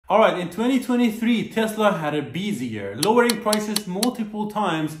Alright, in 2023, Tesla had a busy year, lowering prices multiple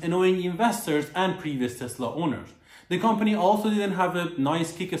times, annoying investors and previous Tesla owners. The company also didn't have a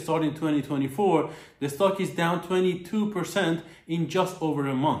nice kickstart in 2024. The stock is down 22% in just over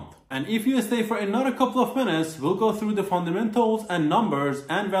a month. And if you stay for another couple of minutes, we'll go through the fundamentals and numbers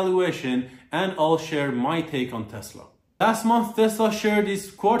and valuation, and I'll share my take on Tesla. Last month, Tesla shared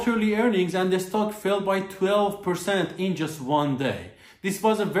its quarterly earnings and the stock fell by 12% in just one day. This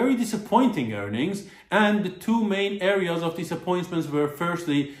was a very disappointing earnings, and the two main areas of disappointments were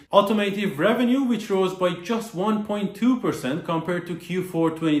firstly, automotive revenue, which rose by just 1.2% compared to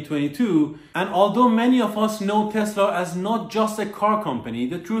Q4 2022. And although many of us know Tesla as not just a car company,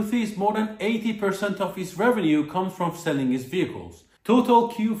 the truth is more than 80% of its revenue comes from selling its vehicles. Total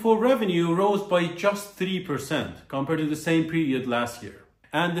Q4 revenue rose by just 3% compared to the same period last year.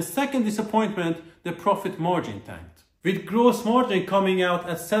 And the second disappointment, the profit margin tanked, with gross margin coming out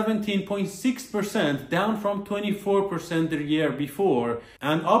at 17.6%, down from 24% the year before,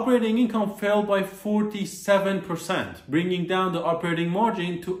 and operating income fell by 47%, bringing down the operating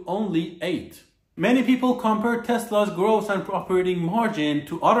margin to only 8%. Many people compare Tesla's gross and operating margin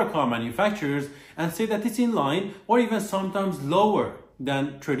to other car manufacturers and say that it's in line or even sometimes lower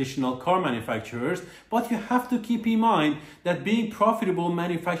than traditional car manufacturers, but you have to keep in mind that being profitable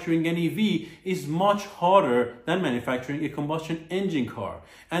manufacturing an EV is much harder than manufacturing a combustion engine car.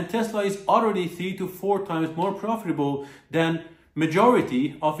 And Tesla is already 3 to 4 times more profitable than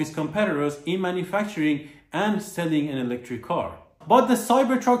majority of its competitors in manufacturing and selling an electric car. But the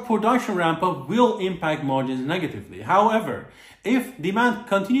Cybertruck production ramp-up will impact margins negatively. However, if demand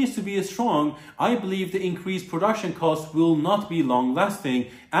continues to be strong, I believe the increased production costs will not be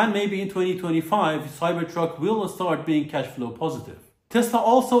long-lasting, and maybe in 2025, Cybertruck will start being cash flow positive. Tesla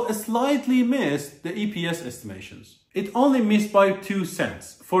also slightly missed the EPS estimations. It only missed by 2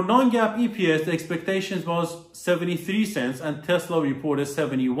 cents. For non-GAAP EPS, the expectations was 73 cents and Tesla reported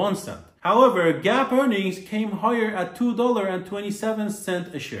 71 cents. However, GAAP earnings came higher at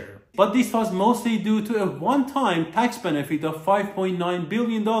 $2.27 a share. But this was mostly due to a one-time tax benefit of $5.9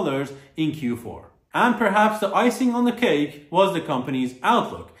 billion in Q4. And perhaps the icing on the cake was the company's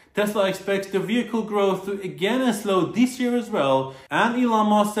outlook. Tesla expects the vehicle growth to again slow this year as well, and Elon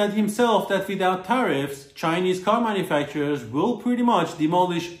Musk said himself that without tariffs, Chinese car manufacturers will pretty much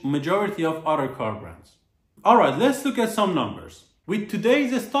demolish majority of other car brands. Alright, let's look at some numbers. With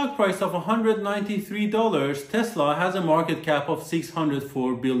today's stock price of $193, Tesla has a market cap of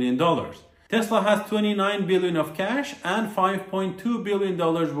 $604 billion. Tesla has $29 billion of cash and $5.2 billion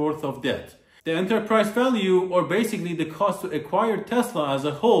worth of debt. The enterprise value, or basically the cost to acquire Tesla as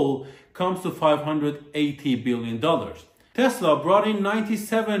a whole, comes to $580 billion. Tesla brought in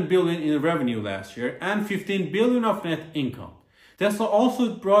 $97 billion in revenue last year and $15 billion of net income. Tesla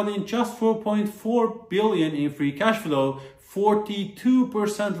also brought in just $4.4 billion in free cash flow,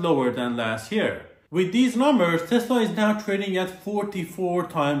 42% lower than last year. With these numbers, Tesla is now trading at 44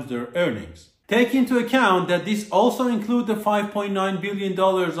 times their earnings. Take into account that this also includes the $5.9 billion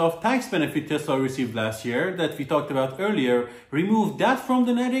of tax benefit Tesla received last year that we talked about earlier. Remove that from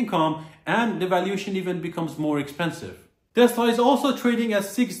the net income and the valuation even becomes more expensive. Tesla is also trading at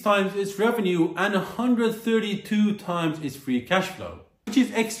 6 times its revenue and 132 times its free cash flow, which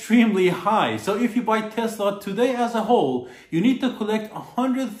is extremely high. So if you buy Tesla today as a whole, you need to collect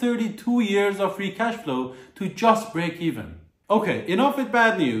 132 years of free cash flow to just break even. Okay, enough with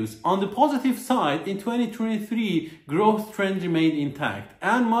bad news. On the positive side, in 2023, growth trend remained intact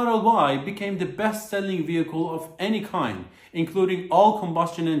and Model Y became the best-selling vehicle of any kind, including all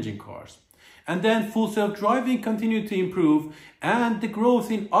combustion engine cars. And then full self-driving continued to improve and the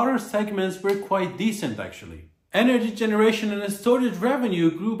growth in other segments were quite decent actually. Energy generation and storage revenue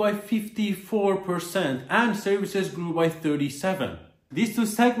grew by 54% and services grew by 37%. These two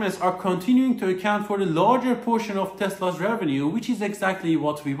segments are continuing to account for the larger portion of Tesla's revenue, which is exactly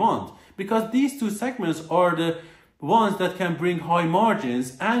what we want, because these two segments are the ones that can bring high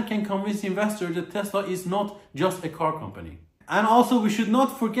margins and can convince investors that Tesla is not just a car company. And also we should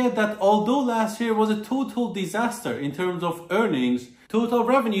not forget that although last year was a total disaster in terms of earnings, total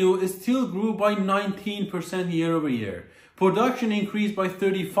revenue still grew by 19% year over year. Production increased by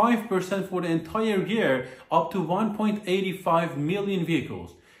 35% for the entire year, up to 1.85 million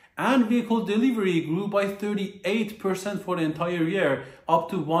vehicles. And vehicle delivery grew by 38% for the entire year, up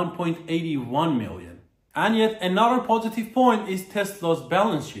to 1.81 million. And yet another positive point is Tesla's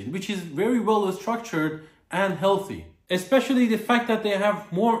balance sheet, which is very well structured and healthy. Especially the fact that they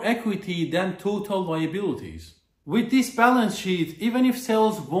have more equity than total liabilities. With this balance sheet, even if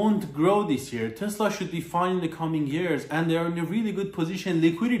sales won't grow this year, Tesla should be fine in the coming years, and they are in a really good position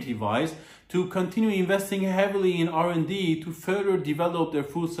liquidity-wise to continue investing heavily in R&D to further develop their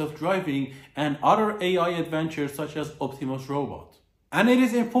full self-driving and other AI adventures such as Optimus Robot. And it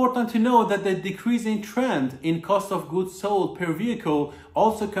is important to note that the decreasing trend in cost of goods sold per vehicle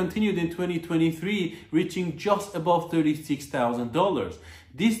also continued in 2023, reaching just above $36,000.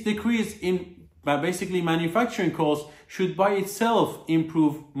 This decrease in basically manufacturing costs should by itself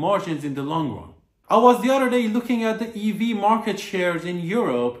improve margins in the long run. I was the other day looking at the EV market shares in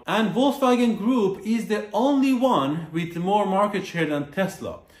Europe, and Volkswagen Group is the only one with more market share than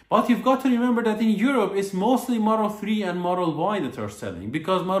Tesla. But you've got to remember that in Europe it's mostly Model 3 and Model Y that are selling,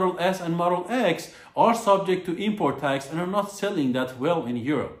 because Model S and Model X are subject to import tax and are not selling that well in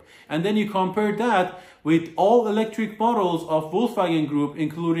Europe. And then you compare that with all electric models of Volkswagen Group,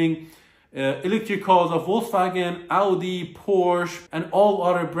 including electric cars of Volkswagen, Audi, Porsche, and all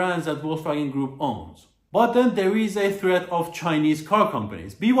other brands that Volkswagen Group owns. But then there is a threat of Chinese car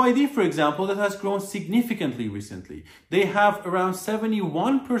companies. BYD, for example, that has grown significantly recently. They have around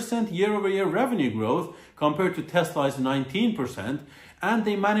 71% year-over-year revenue growth compared to Tesla's 19%, and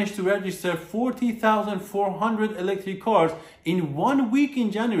they managed to register 40,400 electric cars in 1 week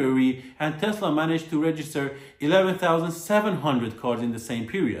in January, and Tesla managed to register 11,700 cars in the same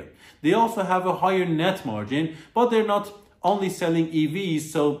period. They also have a higher net margin, but they're not only selling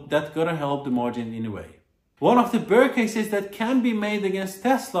EVs, so that's gonna help the margin in a way. One of the bear cases that can be made against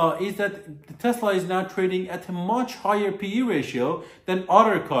Tesla is that Tesla is now trading at a much higher PE ratio than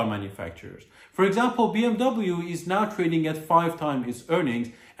other car manufacturers. For example, BMW is now trading at 5 times its earnings,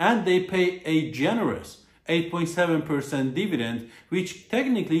 and they pay a generous 8.7% dividend, which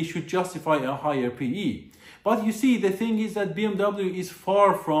technically should justify a higher PE. But you see, the thing is that BMW is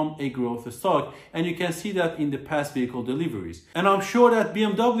far from a growth stock, and you can see that in the past vehicle deliveries. And I'm sure that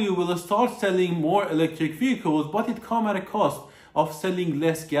BMW will start selling more electric vehicles, but it comes at a cost of selling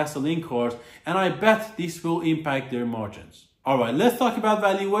less gasoline cars, and I bet this will impact their margins. Alright, let's talk about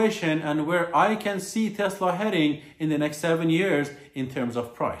valuation and where I can see Tesla heading in the next 7 years in terms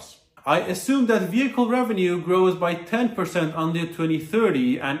of price. I assume that vehicle revenue grows by 10% until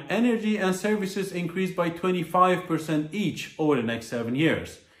 2030 and energy and services increase by 25% each over the next 7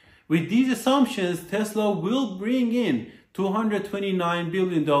 years. With these assumptions, Tesla will bring in $229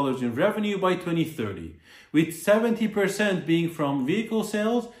 billion in revenue by 2030, with 70% being from vehicle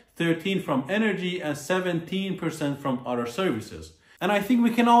sales, 13% from energy, and 17% from other services. And I think we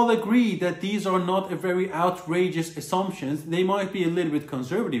can all agree that these are not a very outrageous assumptions. They might be a little bit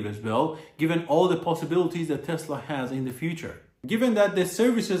conservative as well, given all the possibilities that Tesla has in the future. Given that the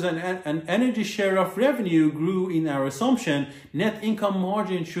services and energy share of revenue grew in our assumption, net income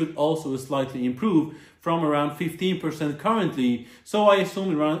margin should also slightly improve from around 15% currently, so I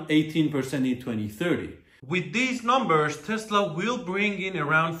assume around 18% in 2030. With these numbers, Tesla will bring in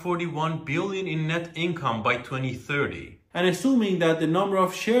around $41 billion in net income by 2030. And assuming that the number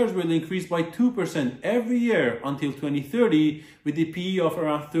of shares will increase by 2% every year until 2030, with the PE of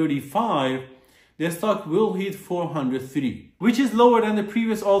around 35, the stock will hit 403, which is lower than the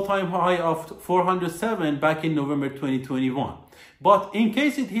previous all-time high of 407 back in November 2021. But in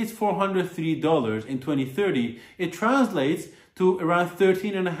case it hits $403 in 2030, it translates to around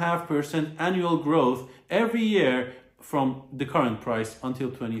 13.5% annual growth every year from the current price until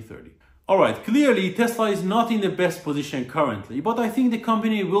 2030. Alright, clearly Tesla is not in the best position currently, but I think the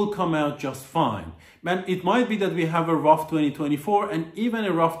company will come out just fine. Man, it might be that we have a rough 2024 and even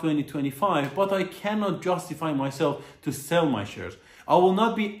a rough 2025, but I cannot justify myself to sell my shares. I will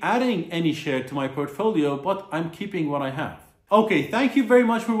not be adding any share to my portfolio, but I'm keeping what I have. Okay, thank you very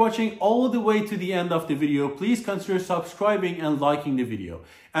much for watching all the way to the end of the video. Please consider subscribing and liking the video.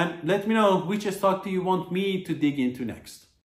 And let me know which stock do you want me to dig into next.